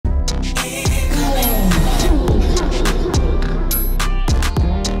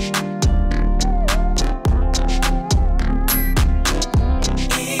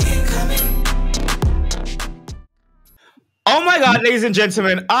right, ladies and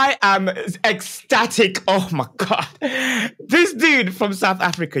gentlemen, I am ecstatic. Oh my God. This dude from South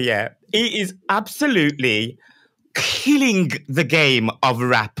Africa, yeah, he is absolutely killing the game of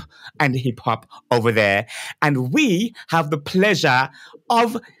rap and hip hop over there. And we have the pleasure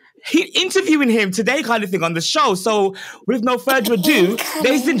of interviewing him today, kind of thing, on the show. So, with no further ado,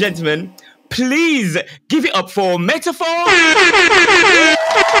 ladies and gentlemen, please give it up for Medaphorz.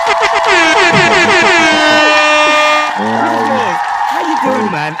 How you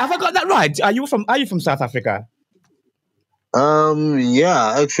doing, man? Have I got that right? Are you from South Africa?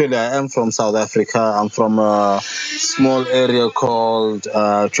 Yeah, actually I am from South Africa. I'm from a small area called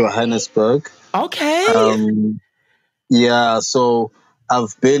Johannesburg. Okay. Yeah, so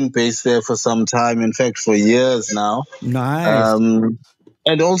I've been based there for some time, in fact for years now. Nice.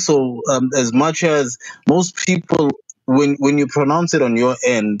 And also, as much as most people, when you pronounce it on your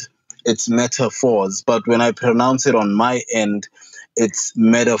end, it's Medaphorz, but when I pronounce it on my end, it's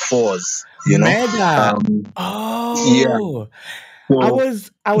Medaphorz. You know, Meda. yeah. So, I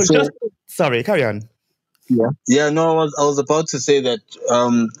was just sorry. Carry on. Yeah. No, I was about to say that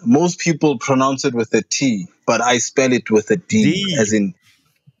most people pronounce it with a T, but I spell it with a D. As in,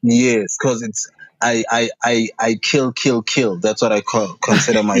 yes, because it's I kill. That's what I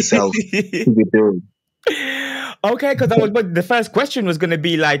consider myself to be doing. Okay, because the first question was going to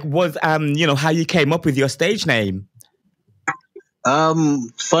be like, was how you came up with your stage name?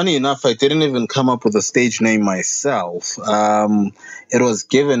 Funny enough, I didn't even come up with a stage name myself. It was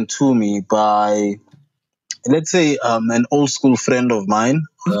given to me by, let's say, an old school friend of mine,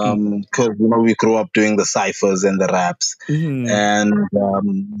 because we grew up doing the ciphers and the raps, and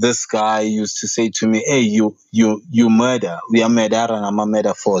this guy used to say to me, "Hey, you murder. We are Medar and I'm a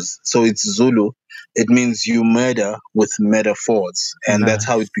Medaphorz." So it's Zulu. It means you murder with Medaphorz, and that's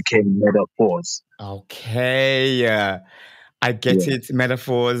how it became Medaphorz. Okay. I get it,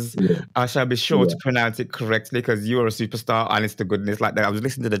 Medaphorz. Yeah. I shall be sure to pronounce it correctly because you're a superstar, honest to goodness. Like that, I was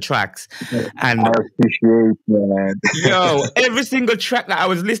listening to the tracks, and I appreciate that. Yo, every single track that I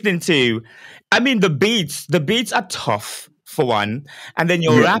was listening to, I mean, the beats are tough for one, and then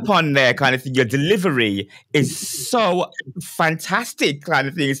your rap on there, kind of thing. Your delivery is so fantastic, kind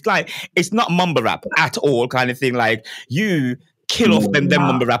of thing. It's like it's not mumble rap at all, kind of thing. Like you kill off them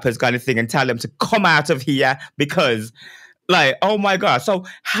mumble rappers, kind of thing, and tell them to come out of here because. Like, oh my God. So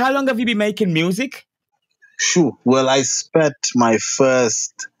how long have you been making music? Sure. Well, I spat my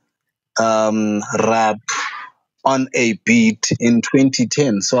first rap on a beat in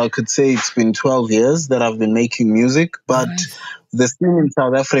 2010. So I could say it's been 12 years that I've been making music. But the scene in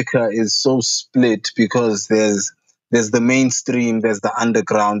South Africa is so split because there's the mainstream, there's the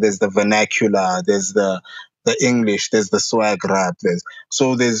underground, there's the vernacular, there's the English, there's the swag rap. There's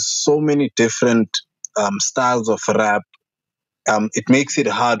so many different styles of rap. It makes it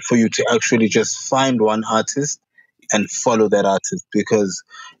hard for you to actually just find one artist and follow that artist because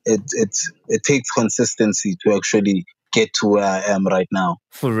it takes consistency to actually get to where I am right now.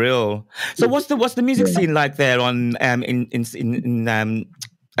 For real. So what's the music scene like there on in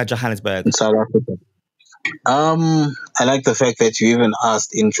Johannesburg? In South Africa. I like the fact that you even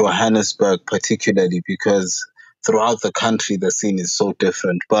asked in Johannesburg particularly because throughout the country the scene is so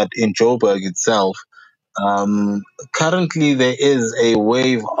different. But in Joburg itself, currently there is a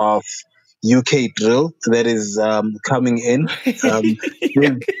wave of UK drill that is coming in.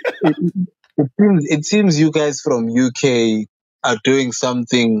 It seems you guys from UK are doing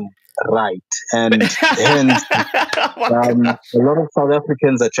something right, and hence a lot of South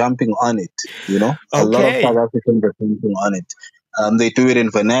Africans are jumping on it. A lot of South Africans are jumping on it. They do it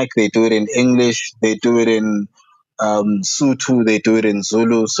in vernac, they do it in English, they do it in Sotho, they do it in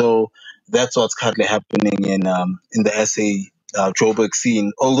Zulu. So that's what's currently happening in the SA Joburg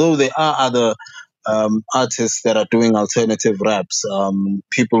scene. Although there are other artists that are doing alternative raps,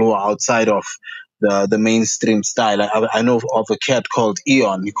 people who are outside of the mainstream style. I know of a cat called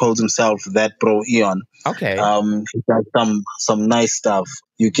Eon. He calls himself That Bro Eon. Okay. He does some nice stuff.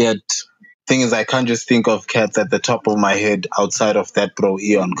 You get. Thing is, I can't just think of cats at the top of my head outside of That Bro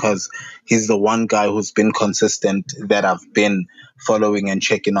Eon because he's the one guy who's been consistent that I've been following and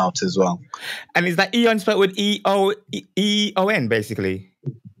checking out as well. And is that Eon spelled with E-O-N basically?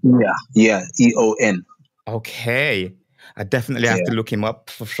 Yeah, E-O-N. Okay. I definitely have to look him up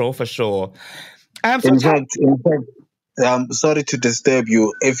for sure. In fact, sorry to disturb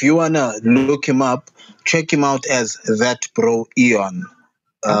you. If you wanna look him up, check him out as That Bro Eon.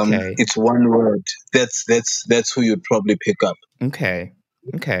 It's one word. That's who you'd probably pick up. Okay.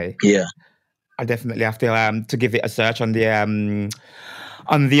 Yeah. I definitely have to give it a search on the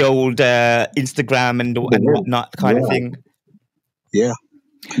old Instagram and whatnot kind of thing. Yeah,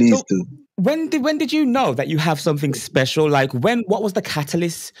 please So do. when did you know that you have something special? Like what was the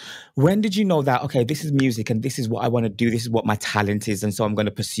catalyst? When did you know that, okay, this is music and this is what I want to do, this is what my talent is, and so I'm going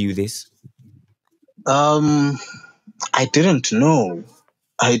to pursue this? Um, I didn't know.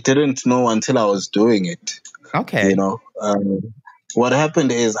 I didn't know until I was doing it. You Okay. know, what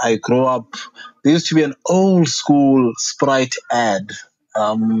happened is I grew up. There used to be an old school Sprite ad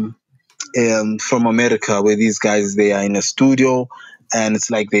um, from America where these guys, they are in a studio and it's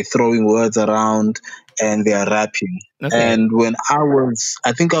like they're throwing words around and they are rapping. Okay. And when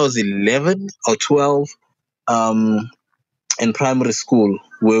I think I was 11 or 12, um, in primary school,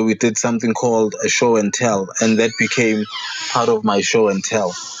 where we did something called a show and tell, and that became part of my show and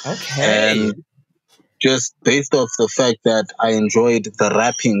tell. Okay. And just based off the fact that I enjoyed the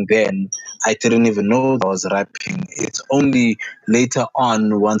rapping then, I didn't even know I was rapping. It's only later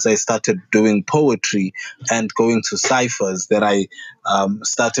on, once I started doing poetry and going to ciphers, that I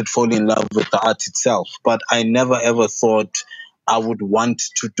started falling in love with the art itself. But I never ever thought I would want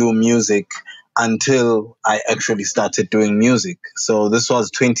to do music until I actually started doing music. So this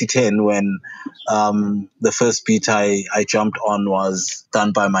was 2010 when the first beat I jumped on was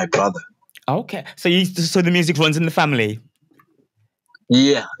done by my brother. Okay. So the music runs in the family.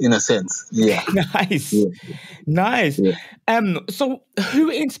 Yeah, in a sense. Yeah. Nice. Yeah. Nice. Yeah. So who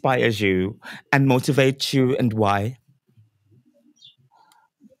inspires you and motivates you, and why?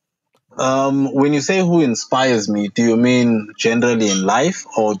 When you say who inspires me, do you mean generally in life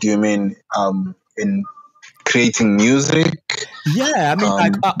or do you mean in creating music? Yeah, I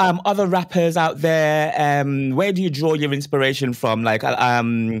mean, Um, other rappers out there. Where do you draw your inspiration from? Like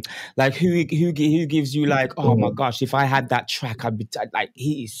who gives you like, oh my gosh, if I had that track, I'd be like,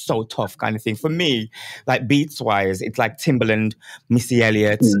 he is so tough, kind of thing. For me, like beats wise, it's like Timbaland, Missy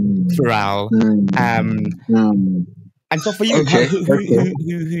Elliott, Pharrell. mm, Um, mm. and so for you, Okay, okay.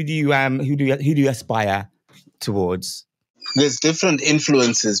 who do you aspire towards? There's different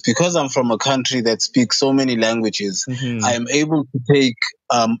influences because I'm from a country that speaks so many languages. I Hmm. am able to take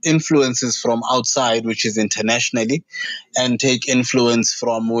influences from outside, which is internationally, and take influence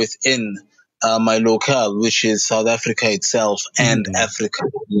from within my locale, which is South Africa itself and Hmm. Africa,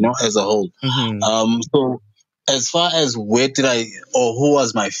 as a whole. Hmm. So as far as where did I or who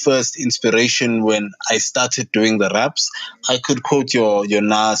was my first inspiration when I started doing the raps, I could quote your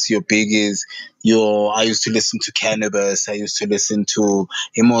Nas, your Biggies, I used to listen to Cannabis, I used to listen to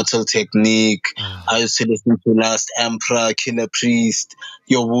Immortal Technique, I Ah. used to listen to Last Emperor, Killer Priest,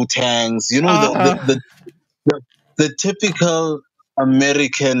 your Wu-Tangs, Ah. the, the typical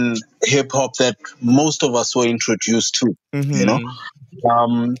American hip hop that most of us were introduced to, you know.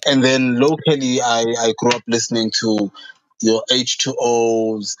 Hmm. And then locally, I grew up listening to your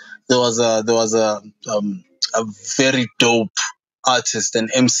H2Os. There was a very dope artist, an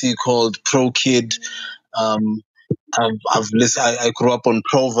MC called Pro Kid. Um, I've listened. I grew up on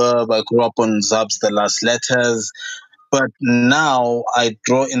Proverb. I grew up on Zab's The Last Letters. But now I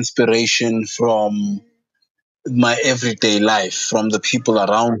draw inspiration from my everyday life, from the people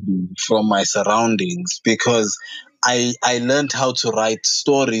around me, from my surroundings, because I learned how to write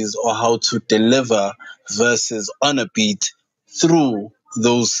stories or how to deliver verses on a beat through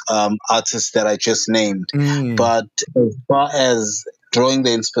those artists that I just named. Mm. But as far as drawing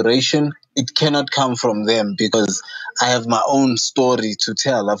the inspiration, it cannot come from them because I have my own story to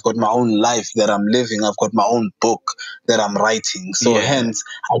tell. I've got my own life that I'm living. I've got my own book that I'm writing. So Yeah. hence,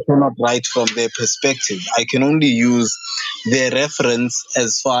 I cannot write from their perspective. I can only use their reference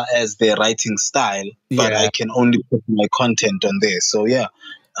as far as their writing style, but I Yeah. can only put my content on there. So yeah,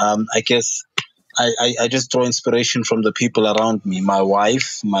 I guess I just draw inspiration from the people around me, my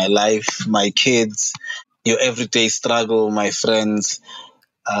wife, my life, my kids, your everyday struggle, my friends.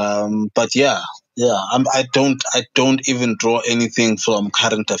 But yeah, I don't even draw anything from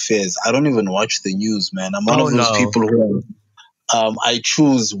current affairs. I don't even watch the news, man. I'm one Oh of those no. people who I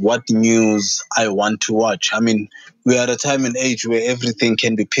choose what news I want to watch. I mean, we are at a time and age where everything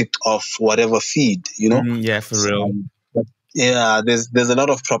can be picked off whatever feed, Yeah, for So, real. but yeah, there's a lot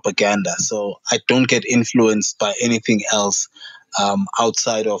of propaganda, so I don't get influenced by anything else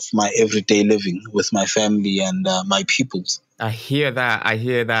outside of my everyday living with my family and my peoples. I hear that. I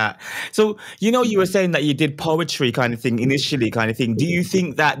hear that. So, you were saying that you did poetry kind of thing initially, kind of thing. Do you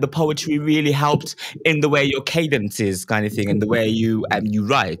think that the poetry really helped in the way your cadence is, kind of thing, and the way you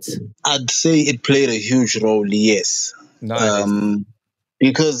write? I'd say it played a huge role, yes. Nice. Um,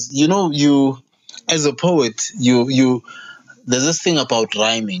 because you as a poet, you there's this thing about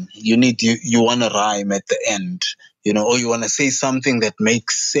rhyming. You want to rhyme at the end. or you want to say something that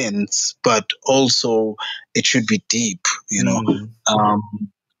makes sense, but also it should be deep. Mm.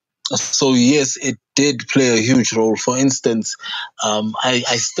 So yes, it did play a huge role. For instance,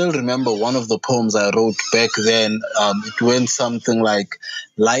 I still remember one of the poems I wrote back then. It went something like,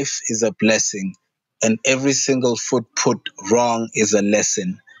 "Life is a blessing, and every single foot put wrong is a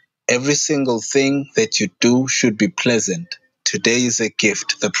lesson. Every single thing that you do should be pleasant. Today is a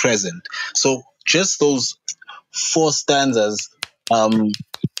gift, the present." So just those four stanzas. Um,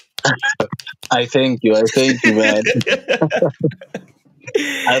 I thank you, man.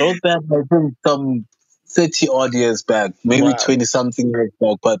 I wrote that, I think, some 30 odd years back, maybe Wow. 20 something years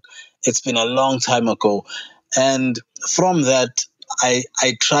back, but it's been a long time ago. And from that, I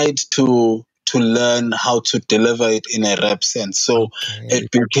tried to learn how to deliver it in a rap sense. So Okay.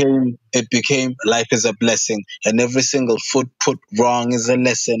 it became life is a blessing, and every single foot put wrong is a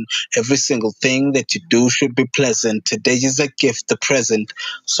lesson. Every single thing that you do should be pleasant. Today is a gift, the present.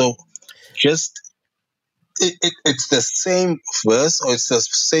 So just it's the same verse, or it's the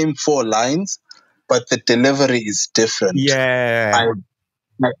same four lines, but the delivery is different. Yeah.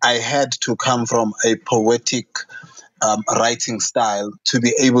 I had to come from a poetic writing style to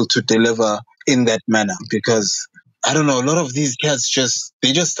be able to deliver in that manner, because I don't know, a lot of these cats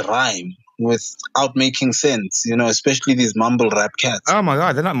they just rhyme without making sense, especially these mumble rap cats. Oh my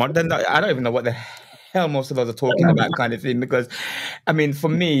God, they're not, I don't even know what the hell most of those are talking about, kind of thing. Because, I mean, for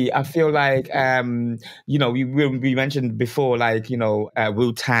me, I feel like, we mentioned before, like,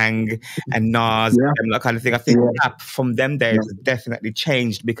 Wu Tang and Nas Yeah, and that kind of thing. I think yeah, rap from them days yeah, has definitely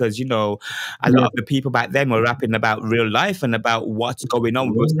changed because, a lot yeah, of the people back then were rapping about real life and about what's going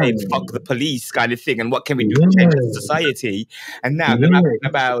on. We were saying, fuck the police, kind of thing, and what can we do to change the society? And now they're yeah, rapping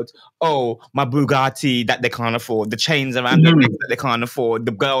about, oh, my Bugatti that they can't afford, the chains around their yeah, necks that they can't afford,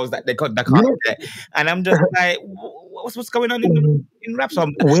 the girls that they can't yeah. get. And I'm just like, what's going on in rap? So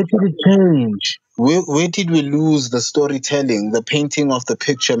Where did it change? Where did we lose the storytelling, the painting of the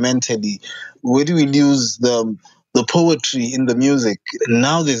picture mentally? Where do we lose the poetry in the music?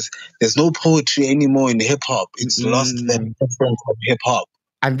 Now there's no poetry anymore in hip hop. It's lost that mm, essence of hip hop.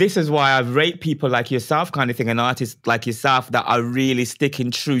 and this is why I rate people like yourself, kind of thing, and artists like yourself that are really sticking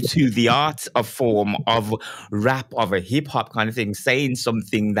true to the art of form of rap, of a hip hop kind of thing, saying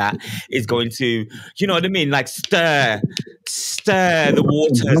something that is going to, you know what I mean, like stir the I'm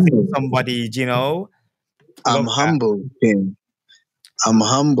waters in humbled. somebody, I'm Love that. humbled, King. I'm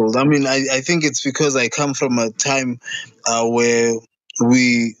humbled. I mean, I think it's because I come from a time where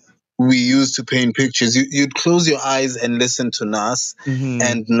we we used to paint pictures. You'd close your eyes and listen to Nas, Hmm.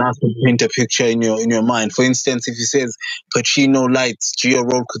 and Nas would paint a picture in your mind. For instance, if he says Pacino lights, Geo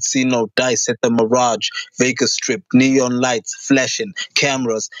Road Casino, dice at the Mirage, Vegas Strip, neon lights flashing,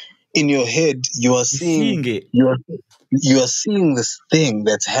 cameras. In your head, You're seeing it. you are seeing this thing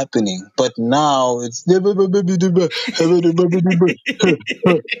that's happening, but now it's Yeah.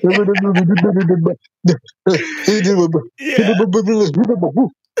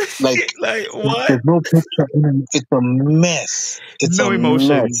 like Like what? there's no picture in it. It's a mess. It's No a mess.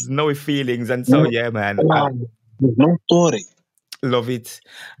 emotions, no feelings, and so yeah, man. There's no story. Love it.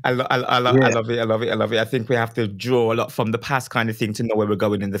 I Yeah. love it. I love it. I love it. I think we have to draw a lot from the past kind of thing to know where we're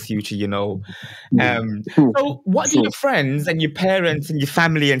going in the future. Um, True. so what do True. your friends and your parents and your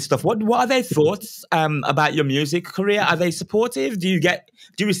family and stuff, what are their thoughts about your music career? Are they supportive? Do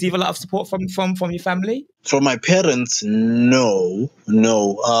you receive a lot of support from your family? From my parents, no,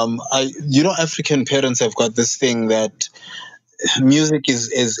 no. African parents have got this thing that music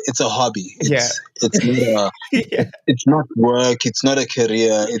is it's a hobby. Yeah. It's not Yeah. it's not work. It's not a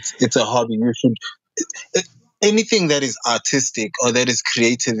career. It's a hobby. You should anything that is artistic or that is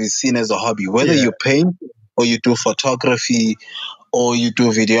creative is seen as a hobby. Whether Yeah. you paint or you do photography or you do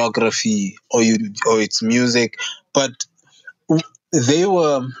videography or it's music, but they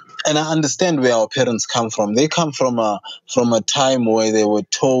were. And I understand where our parents come from. They come from a time where they were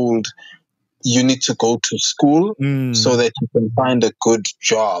told you need to go to school so Mm, that you can find a good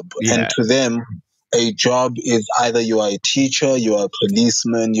job. And yeah. to them, a job is either you are a teacher, you are a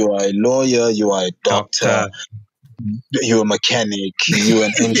policeman, you are a lawyer, you are a doctor, Doctor. you're a mechanic, you're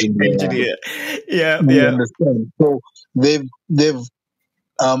an engineer. Engineer. Yeah, You yeah. understand? So they've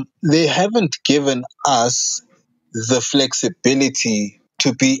they haven't given us the flexibility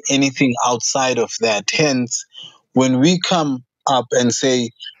to be anything outside of that. Hence, when we come up and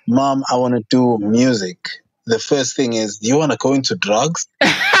say, "Mom, I want to do music," the first thing is, "Do you want to go into drugs? Do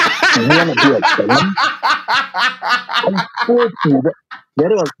you want to be a bum?" Unfortunately,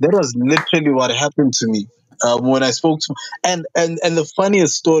 that was literally what happened to me when I spoke to. And the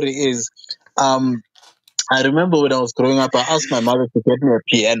funniest story is, um, I remember when I was growing up, I asked my mother to get me a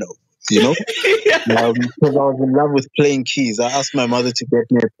piano, you know, because I was in love with playing keys. I asked my mother to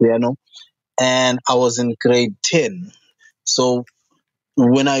get me a piano, and I was in grade 10. So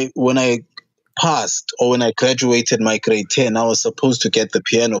when I passed, or when I graduated my grade 10, I was supposed to get the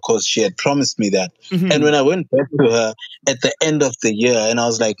piano because she had promised me that. And when I went back to her at the end of the year, and I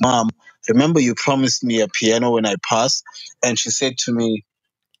was like, Mom, remember you promised me a piano when I passed? And she said to me,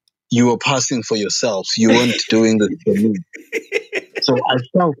 you were passing for yourself. You weren't doing this for me. So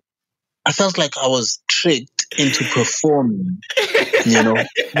I felt like I was tricked into performing, you know?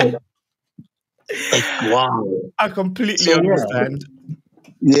 Like wow. I completely So understand.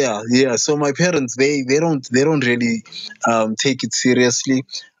 yeah. So my parents, they don't really take it seriously.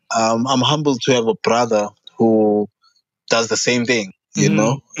 I'm humbled to have a brother who does the same thing, in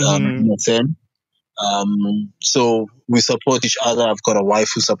a sense. So we support each other. I've got a wife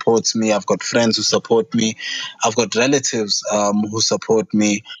who supports me. I've got friends who support me. I've got relatives who support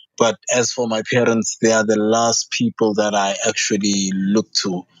me. But as for my parents, they are the last people that I actually look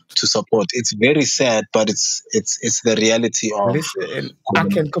to support. It's very sad, but it's the reality of Listen, I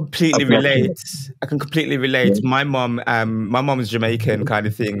can a completely black relate. man. I can completely relate. Yeah. My mom is Jamaican kind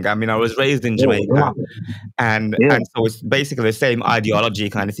of thing. I mean, I was raised in Oh, Jamaica, wow. and Yeah. so it's basically the same ideology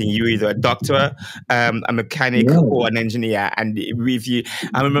kind of thing. You're either a doctor, a mechanic, Yeah. or an engineer. And if you,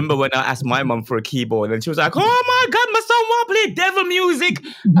 I remember when I asked my mom for a keyboard, and she was like, "Oh my God, my son want to play devil music."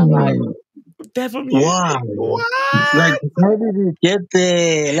 I'm like, "Devil music? Wow. Like, What?" how did you get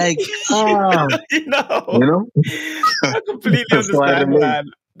there? Like, you know, you know? I completely So I understand, relate. man.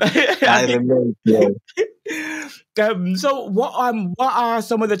 I relate. Yeah. So what are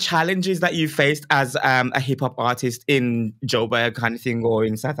some of the challenges that you faced as a hip hop artist in Joburg kind of thing or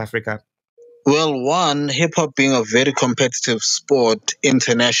in South Africa? Well, one, hip hop being a very competitive sport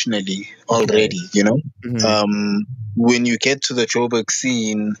internationally Okay. already, you know. Hmm. Um, when you get to the Joburg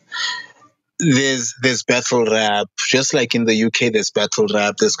scene, there's battle rap, just like in the UK. There's battle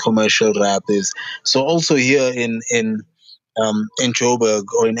rap, there's commercial rap. There's so also here in Joburg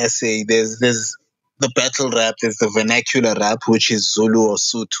or in SA, there's the battle rap. There's the vernacular rap, which is Zulu or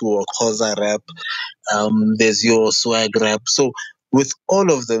Sotho or Xhosa rap. There's your swag rap. So with all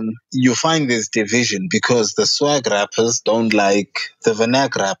of them, you find this division because the swag rappers don't like the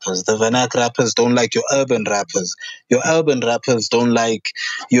vernac rappers. The vernac rappers don't like your urban rappers. Your urban rappers don't like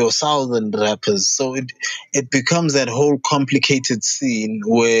your southern rappers. So it becomes that whole complicated scene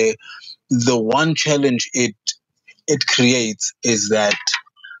where the one challenge it creates is that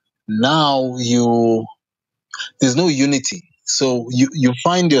now there's no unity. So you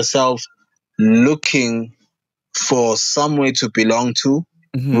find yourself looking for somewhere to belong to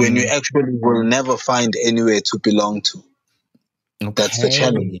when you Hmm. actually will never find anywhere to belong to. That's the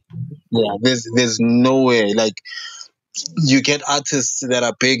challenge. Okay. Yeah, there's nowhere. Like you get artists that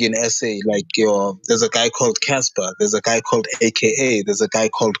are big in SA, like there's a guy called Casper, there's a guy called AKA, there's a guy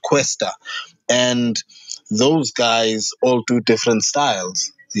called Questa, and those guys all do different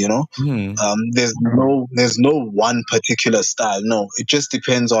styles. Hmm. There's no one particular style. No, it just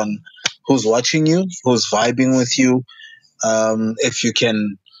depends on who's watching you, who's vibing with you, if you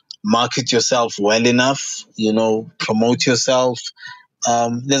can market yourself well enough, promote yourself.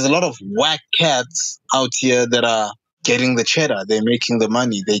 There's a lot of whack cats out here that are getting the cheddar. They're making the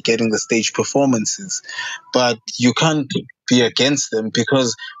money. They're getting the stage performances. But you can't be against them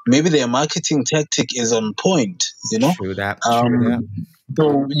because maybe their marketing tactic is on point, you know? True that. True that. Um,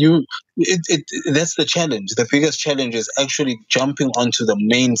 so that's the challenge. The biggest challenge is actually jumping onto the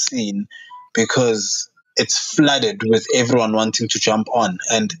main scene because it's flooded with everyone wanting to jump on,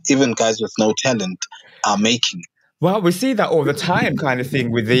 and even guys with no talent are making. Well, we see that all the time, kind of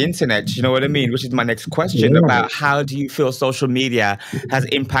thing, with the internet. You know what I mean? Which is my next question Yeah, about how do you feel social media has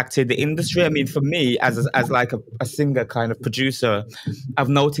impacted the industry? I mean, for me, as like a singer, kind of producer, I've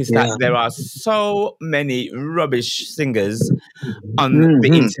noticed that yeah. there are so many rubbish singers on the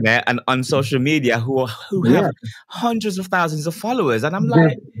Hmm. internet and on social media who have Yeah, hundreds of thousands of followers, and I'm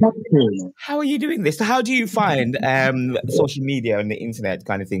like, definitely. how are you doing this? So how do you find social media and the internet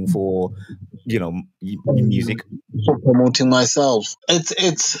kind of thing for music? For promoting myself,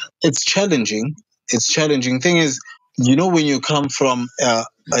 it's challenging. It's challenging. Thing is, when you come from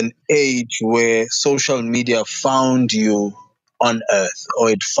an age where social media found you on Earth, or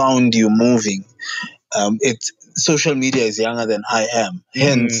it found you moving, social media is younger than I am. Hmm.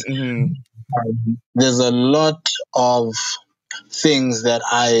 Hence, Hmm. there's a lot of things that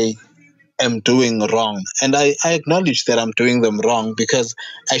I am doing wrong. And I acknowledge that I'm doing them wrong because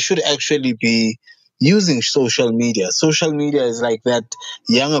I should actually be, using social media. Social media is like that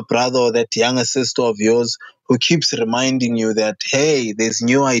younger brother or that younger sister of yours who keeps reminding you that, hey, there's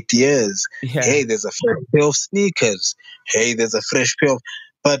new ideas. Yeah. Hey, there's a fresh pair of sneakers. Hey, there's a fresh pair of...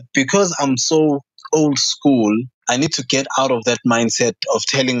 But because I'm so old school, I need to get out of that mindset of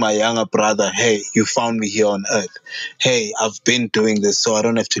telling my younger brother, hey, you found me here on earth. Hey, I've been doing this, so I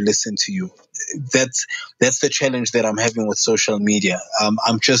don't have to listen to you. That's the challenge that I'm having with social media. I'm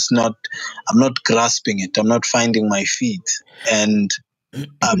not grasping it. I'm not finding my feet, and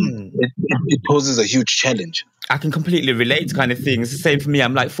it poses a huge challenge. I can completely relate, kind of thing. It's the same for me.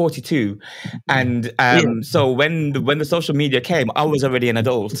 I'm like 42, and so when the social media came, I was already an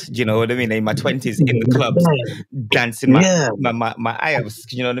adult. Do you know what I mean? In my 20s, in the clubs, dancing my ass.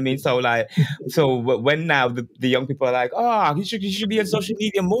 You know what I mean? So when now the young people are like, oh, you should be on social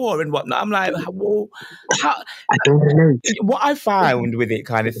media more and whatnot. I'm like, well, what I found with it,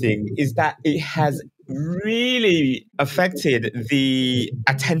 kind of thing, is that it has really affected the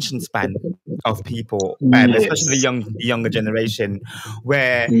attention span of people, especially the younger generation,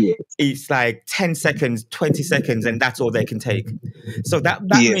 where it's like 10 seconds, 20 seconds, and that's all they can take. So that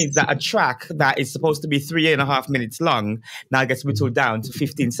means that a track that is supposed to be 3.5 minutes long now gets whittled down to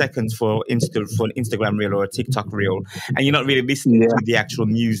 15 seconds for an Instagram reel or a TikTok reel, and you're not really listening to the actual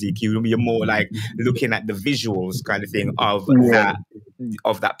music. You're more like looking at the visuals, kind of thing, of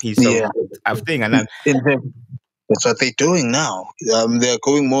that piece of thing. And that's what they're doing now. They're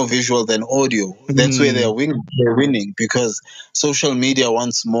going more visual than audio. That's where they're winning. They're winning because social media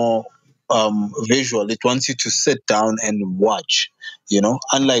wants more visual. It wants you to sit down and watch.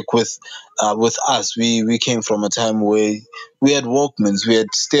 Unlike with us, we came from a time where we had Walkmans, we had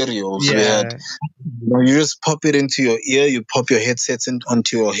stereos, we had. You just pop it into your ear, you pop your headsets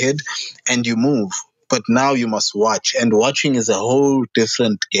onto your head, and you move. But now you must watch, and watching is a whole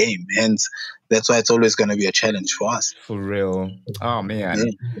different game. Hence, that's why it's always going to be a challenge for us. For real. Oh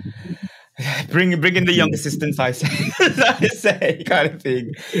man. Bring in the young assistants, I say, kind of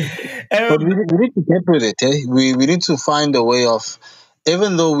thing. But we need to get with it. We need to find a way of,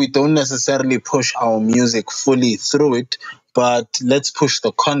 even though we don't necessarily push our music fully through it, but let's push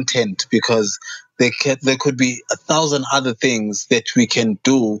the content, because there could be 1,000 other things that we can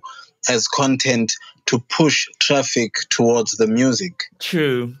do as content to push traffic towards the music.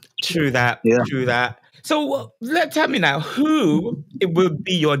 True that. So tell me now, who it will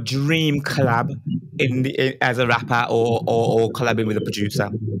be your dream collab as a rapper or collabing with a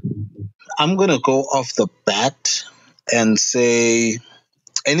producer? I'm gonna go off the bat and say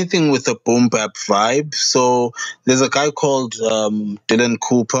anything with a boom bap vibe. So there's a guy called Dylan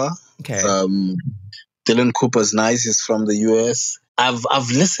Cooper. Okay. Dylan Cooper's nice. He's from the US. I've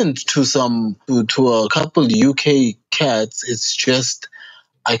listened to a couple UK cats. It's just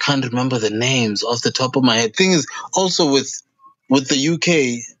I can't remember the names off the top of my head. Thing is, also with the UK,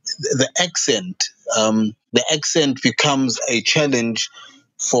 the accent becomes a challenge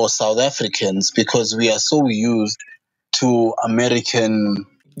for South Africans because we are so used to American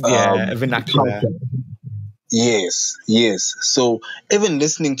vernacular. Yes. So even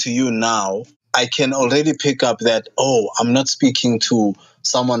listening to you now, I can already pick up that, I'm not speaking to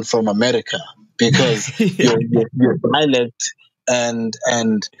someone from America because your dialect and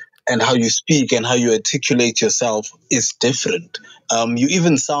how you speak and how you articulate yourself is different. You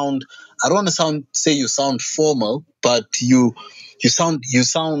even sound, I don't want to say you sound formal, but you sound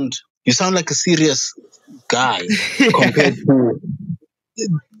like a serious guy compared to.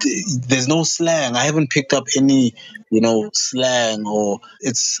 There's no slang. I haven't picked up any, slang, or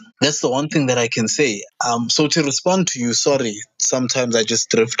that's the one thing that I can say. So to respond to you, sorry, sometimes I just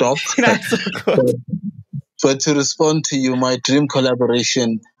drift off. But to respond to you, my dream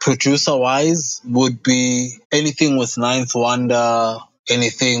collaboration, producer-wise, would be anything with Ninth Wonder,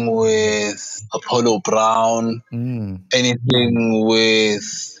 anything with Apollo Brown, anything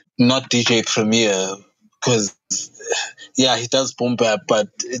with not DJ Premier, because he does boom bap, but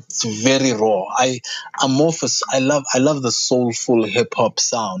it's very raw. I'm more for, I love the soulful hip hop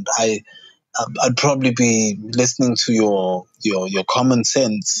sound. I'd probably be listening to your Common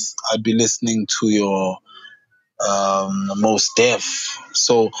Sense. I'd be listening to your Most Def.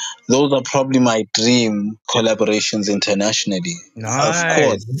 So those are probably my dream collaborations internationally. Nice. Of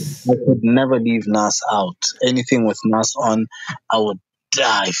course, I could never leave Nas out. Anything with Nas on, I would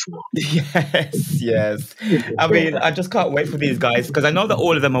die for. Yes. I mean, I just can't wait for these guys because I know that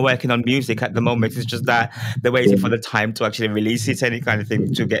all of them are working on music at the moment. It's just that they're waiting for the time to actually release it, any kind of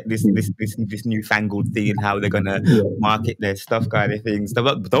thing, to get this newfangled thing and how they're gonna market their stuff, kind of things.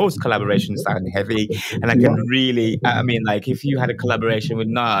 Those collaborations sound heavy, and I can really, I mean, like if you had a collaboration with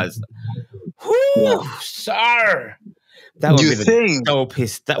Nas, Yeah. Sir. That would You be the think?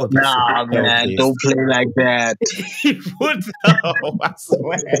 dopest. That would be Nah, the man, dopest. don't play like that. He would though, I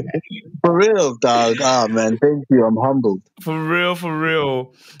swear. For real, dog. Ah, man, thank you. I'm humbled. For real, for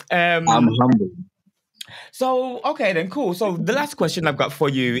real. I'm humbled. So, okay then, cool. So the last question I've got for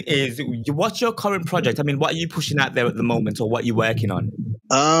you is, what's your current project? I mean, what are you pushing out there at the moment, or what are you working on?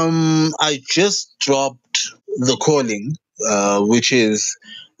 I just dropped The Calling, which is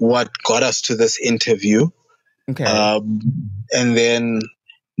what got us to this interview. Okay. And then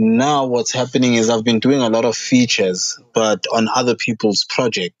now what's happening is I've been doing a lot of features, but on other people's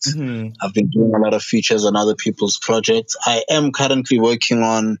projects. Mhm. I've been doing a lot of features on other people's projects. I am currently working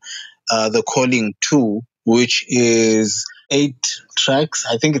on The Calling 2, which is 8 tracks.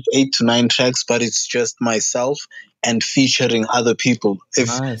 I think it's 8 to 9 tracks, but it's just myself and featuring other people.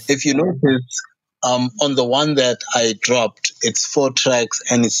 Nice. If you notice, on the one that I dropped, it's 4 tracks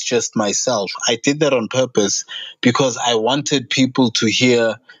and it's just myself. I did that on purpose because I wanted people to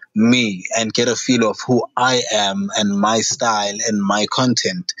hear me and get a feel of who I am and my style and my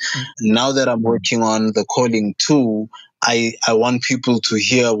content. Mm-hmm. Now that I'm working on The Calling 2, I want people to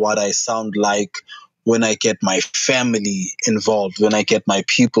hear what I sound like when I get my family involved, when I get my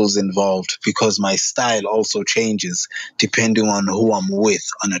peoples involved, because my style also changes depending on who I'm with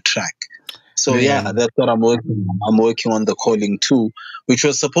on a track. So yeah, that's what I'm working on. I'm working on The Calling 2, which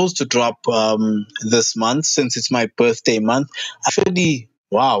was supposed to drop this month, since it's my birthday month. Actually,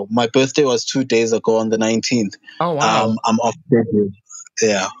 wow, my birthday was 2 days ago on the 19th. Oh, wow. I'm off schedule.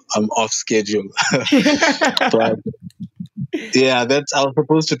 Yeah, I'm off schedule. But yeah, I was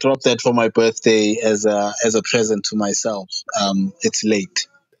supposed to drop that for my birthday as a present to myself. It's late.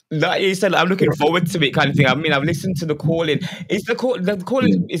 No, you said I'm looking forward to it, kind of thing. I mean, I've listened to The Calling. It's the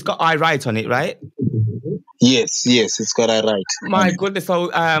Calling. It's got I Write on it, right? Yes, it's got I Write. My goodness!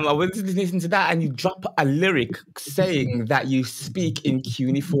 So I was listening to that, and you drop a lyric saying that you speak in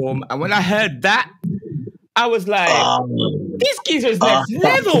cuniform, and when I heard that, I was like, "This geezer's next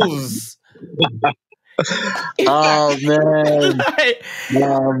levels." Oh man!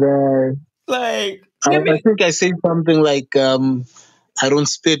 Like, I think I say something like, I don't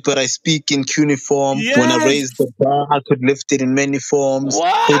spit, but I speak in cuneiform. Yes. When I raise the bar, I could lift it in many forms.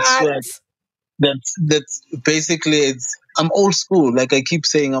 What? That's basically, I'm old school. Like I keep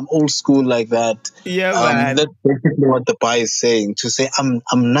saying, I'm old school like that. Yeah, man. That's basically what the bar is saying. To say I'm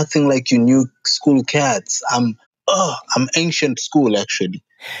nothing like you new school cats. I'm ancient school actually.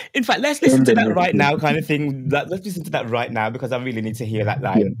 In fact, let's listen to that right now, kind of thing. Let's listen to that right now because I really need to hear that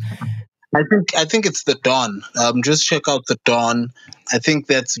line. Yeah. I think it's the Dawn. Just check out the Dawn. I think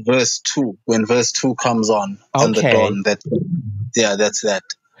that's verse 2. When verse 2 comes on the Dawn, that's that.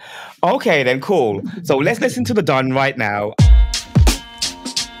 Okay, then cool. So let's listen to the Dawn right now.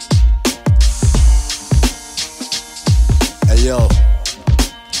 Hey yo,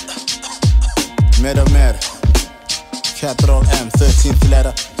 Meta, capital M, 13th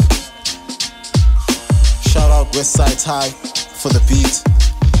letter. Shout out Westside High for the beat.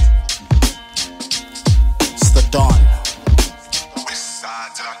 The Dawn.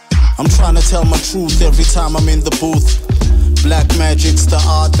 I'm trying to tell my truth every time I'm in the booth. Black magic's the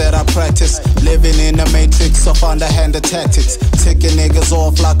art that I practice. Living in a matrix of underhanded tactics. Ticking niggas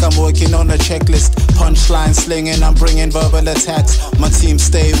off like I'm working on a checklist. Punchline slinging, I'm bringing verbal attacks. My team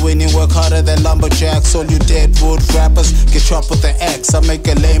stay winning, work harder than lumberjacks. All you deadwood rappers, get chopped with the axe. I make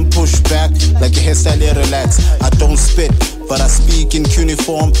a lame push back, like your hairstyle, relax. I don't spit, but I speak in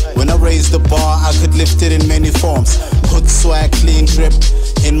cuneiform. When I raise the bar, I could lift it in many forms. Hood swag, clean drip,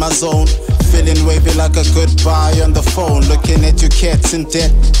 in my zone. Feeling wavy like a goodbye on the phone. Looking at you cats in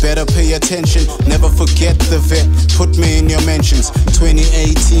debt, better pay attention. Never forget the vet, put me in your mentions.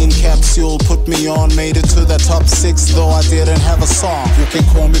 2018 capsule, put me on. Made it to the top 6, though I didn't have a song. You can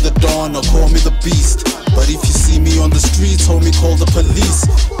call me the Dawn or call me the Beast, but if you see me on the streets, homie, call the police.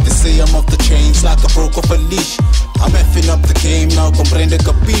 They say I'm off the chains like I broke off a leash. I'm effing up the game now, comprende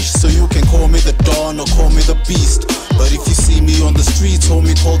capiche. So you can call me the Dawn or call me the Beast, but if you see me on the streets,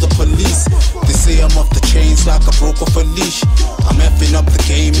 homie, call the police. They say I'm off the chains like I broke off a leash. I'm effing up the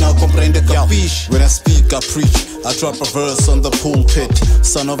game now, comprende capiche. When I speak, I preach, I drop a verse on the pulpit.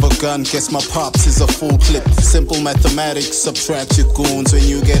 Son of a gun, guess my pops is a full clip. Simple mathematics, subtract your goons. When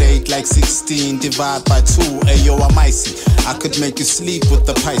you get 8 like 16, divide by 2. Ayo, I'm icy, I could make you sleep with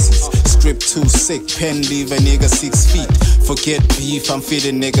the Pisces. Script too sick, pen leave a nigga 6 feet. Forget beef, I'm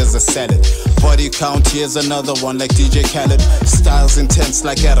feeding niggas a salad. Body count, here's another one like DJ Khaled. Styles intense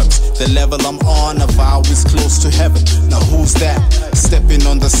like Adams. The level I'm on, a vow is close to heaven. Now who's that? Stepping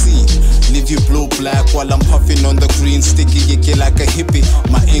on the scene. Leave you blue black while I'm puffing on the green. Sticky icky like a hippie.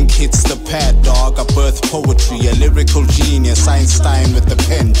 My ink hits the pad, dog. birth poetry, a lyrical genius, Einstein with the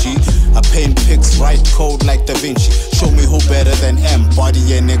pen, G. I paint pics, write code like Da Vinci. Show me who better than M, body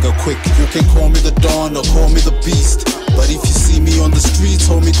a nigga quick. You can call me the Dawn or call me the Beast, but if you see me on the streets,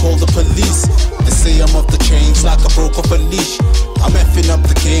 homie, call the police. They say I'm off the chains like I broke off a leash. I'm effing up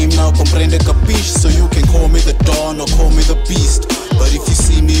the game now, comprende capiche. So you can call me the Dawn or call me the Beast, but if you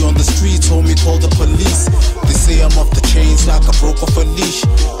see me on the streets, homie, call the police. They say I'm off the chains like I broke off a leash.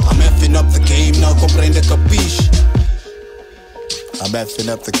 I'm effing up the game now, comprende capiche. I'm effing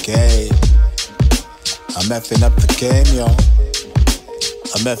up the game. I'm effing up the game, yo.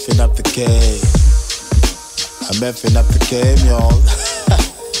 I'm effing up the game. I'm effing up the game, y'all.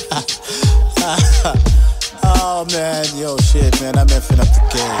 Oh man, yo, shit, man, I'm effing up the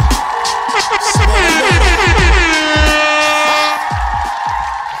game.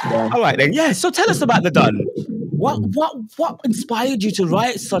 All right then, yeah. So tell us about the Don. What inspired you to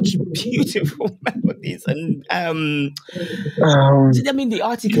write such beautiful melodies? And I mean, the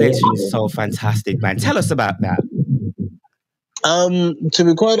articulation is so fantastic, man. Tell us about that. To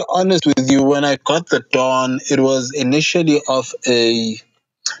be quite honest with you, when I got the Dawn, it was initially of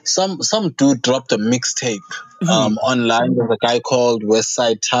some dude dropped a mixtape online. There's a guy called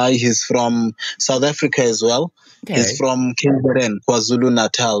Westside Ty. He's from South Africa as well. Okay. He's from KZN,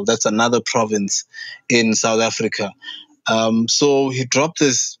 KwaZulu-Natal. That's another province in South Africa. So he dropped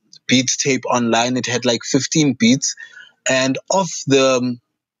this beat tape online. It had like 15 beats, and off the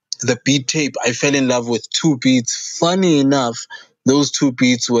beat tape, I fell in love with 2 beats. Funny enough, those 2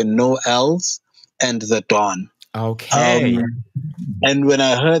 beats were No L's and The Dawn. Okay. And when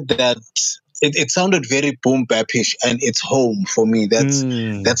I heard that, it sounded very boom bapish, and it's home for me. That's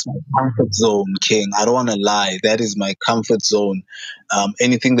my comfort zone, King. I don't want to lie. That is my comfort zone.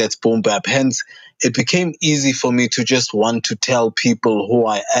 Anything that's boom bap. Hence, it became easy for me to just want to tell people who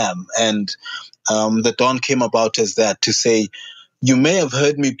I am. And The Dawn came about as that, to say, you may have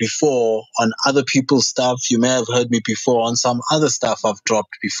heard me before on other people's stuff. You may have heard me before on some other stuff I've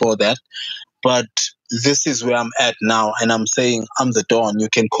dropped before that. But this is where I'm at now. And I'm saying I'm the Dawn. You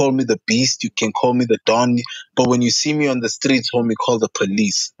can call me the Beast. You can call me the Dawn. But when you see me on the streets, homie, call the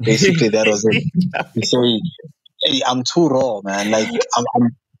police. Basically, that was it. You say, hey, I'm too raw, man. Like, it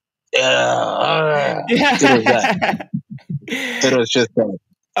was that. It was just that.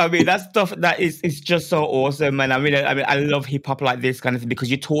 I mean, that stuff that is just so awesome, and I mean, I love hip hop like this kind of thing, because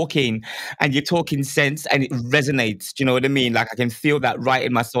you're talking sense and it resonates. Do you know what I mean? Like, I can feel that right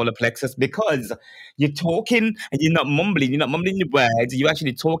in my solar plexus, because you're talking and you're not mumbling your words. You're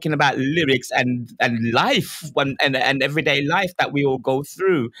actually talking about lyrics and life and everyday life that we all go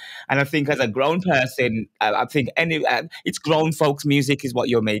through. And I think as a grown person, I think it's grown folks music is what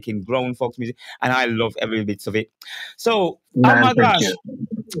you're making, grown folks music, and I love every bit of it. So, man, oh my gosh.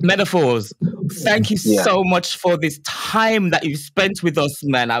 Medaphorz, thank you so much for this time that you've spent with us,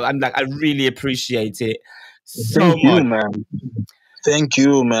 man. I really appreciate it so much, man. Thank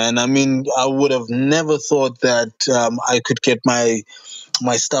you, man. I mean, I would have never thought that I could get my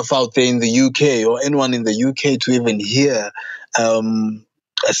stuff out there in the UK, or anyone in the UK to even hear a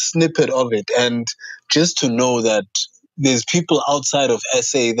snippet of it, and just to know that there's people outside of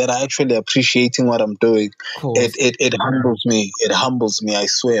SA that are actually appreciating what I'm doing. It humbles me. It humbles me, I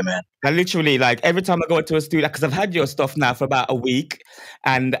swear, man. I literally, like, every time I go into a studio, because I've had your stuff now for about a week,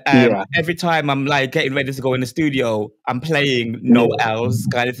 and every time I'm like getting ready to go in the studio, I'm playing No L's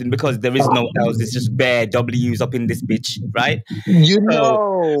kind of thing, because there is no L's. It's just bare W's up in this bitch, right?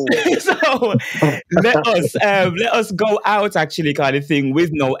 So let us go out actually kind of thing with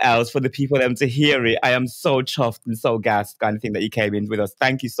No L's for the people them to hear it. I am so chuffed and so gassed kind of thing that you came in with us.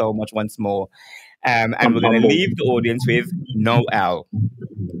 Thank you so much once more. And we're going to leave the audience with No L.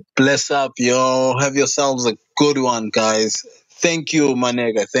 Bless up, yo. Have yourselves a good one, guys. Thank you, my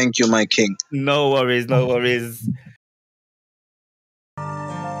nigga. Thank you, my king. No worries, no worries.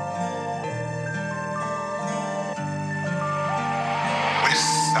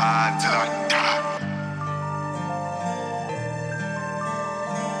 West side till I die.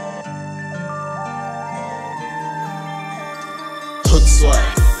 Hood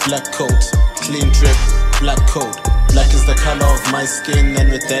swag, black coat, clean drip, black coat. Black is the color of my skin, and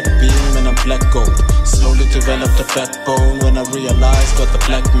with that beam and a black gold. Slowly developed a backbone when I realized got the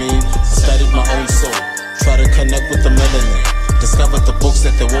black me. Studied my own soul, try to connect with the melanin. Discovered the books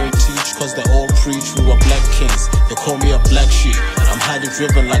that they won't teach, cause they all preach we were black kings. They call me a black sheep, I'm highly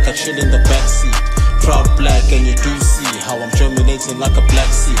driven like I chill in the backseat. Proud black, and you do see how I'm germinating like a black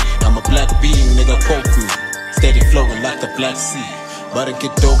seed. I'm a black being, nigga, quote me. Steady flowing like the Black Sea. But I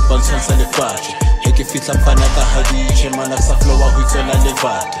get dope until I live. Heke fitla mfana ka hadi chemana sa flow wa huitsola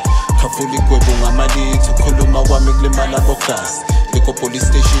levate. khafula igwebu ngamalitho khuluma wami kulimala bogazi liko police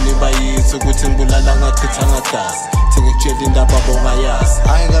station ibayitho ukuthi ngibulala ngachithanga gazi thingikutshela indaba bongayazi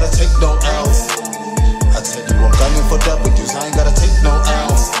I ain't gotta take no else I tell you I'm gunning for W's I ain't gotta take no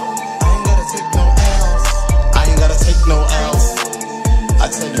else I ain't gotta take no else I ain't gotta take no else I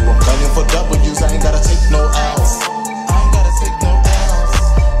tell you I'm gunning for W's I ain't gotta take no else I ain't gotta take no else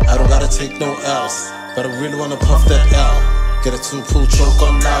I don't gotta take no else but I really wanna puff that L get a 2-pull choke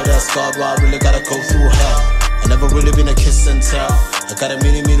on loud ass God why I really gotta go through hell I never really been a kiss and tell I got a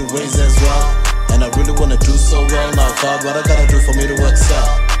mini ways as well and I really wanna do so well now God what I gotta do for me to excel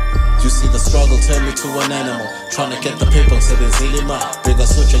you see the struggle turn me to an animal trying to get the paper sebenzilima bigger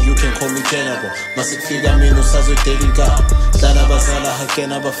sucha you can call me general masikufika mina usazodelika dlala bazala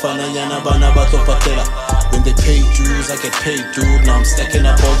hakena bafana yana bana batopatela when they pay dues I get paid dude now I'm stacking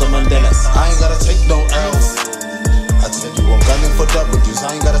up all the Mandelas I ain't gotta take no else I tell you I'm gunning for W's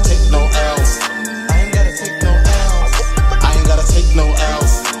I ain't gotta take no else I ain't gotta take no else I ain't gotta take no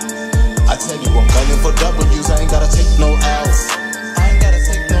else I tell you I'm gunning for W's I ain't gotta take no else I ain't gotta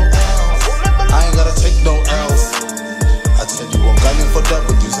take no else I ain't gotta take no else I tell you I'm gunning for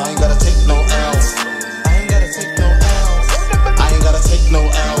W's I ain't gotta take no else I ain't gotta take no else I ain't gotta take no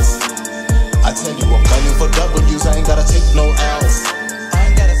else I tell you I'm gunning for W's I ain't gotta take no else I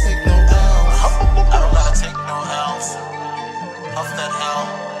ain't gotta take no else I don't gotta take no else puff that hell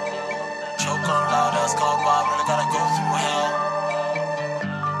choke on loud ass God why I really gotta go through hell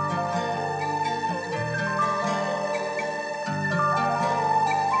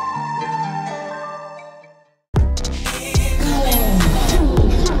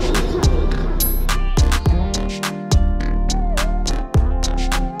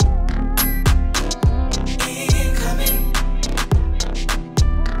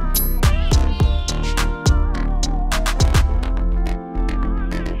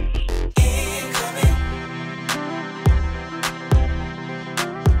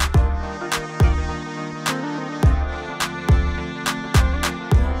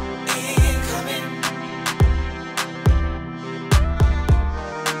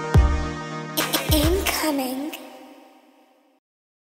InComing.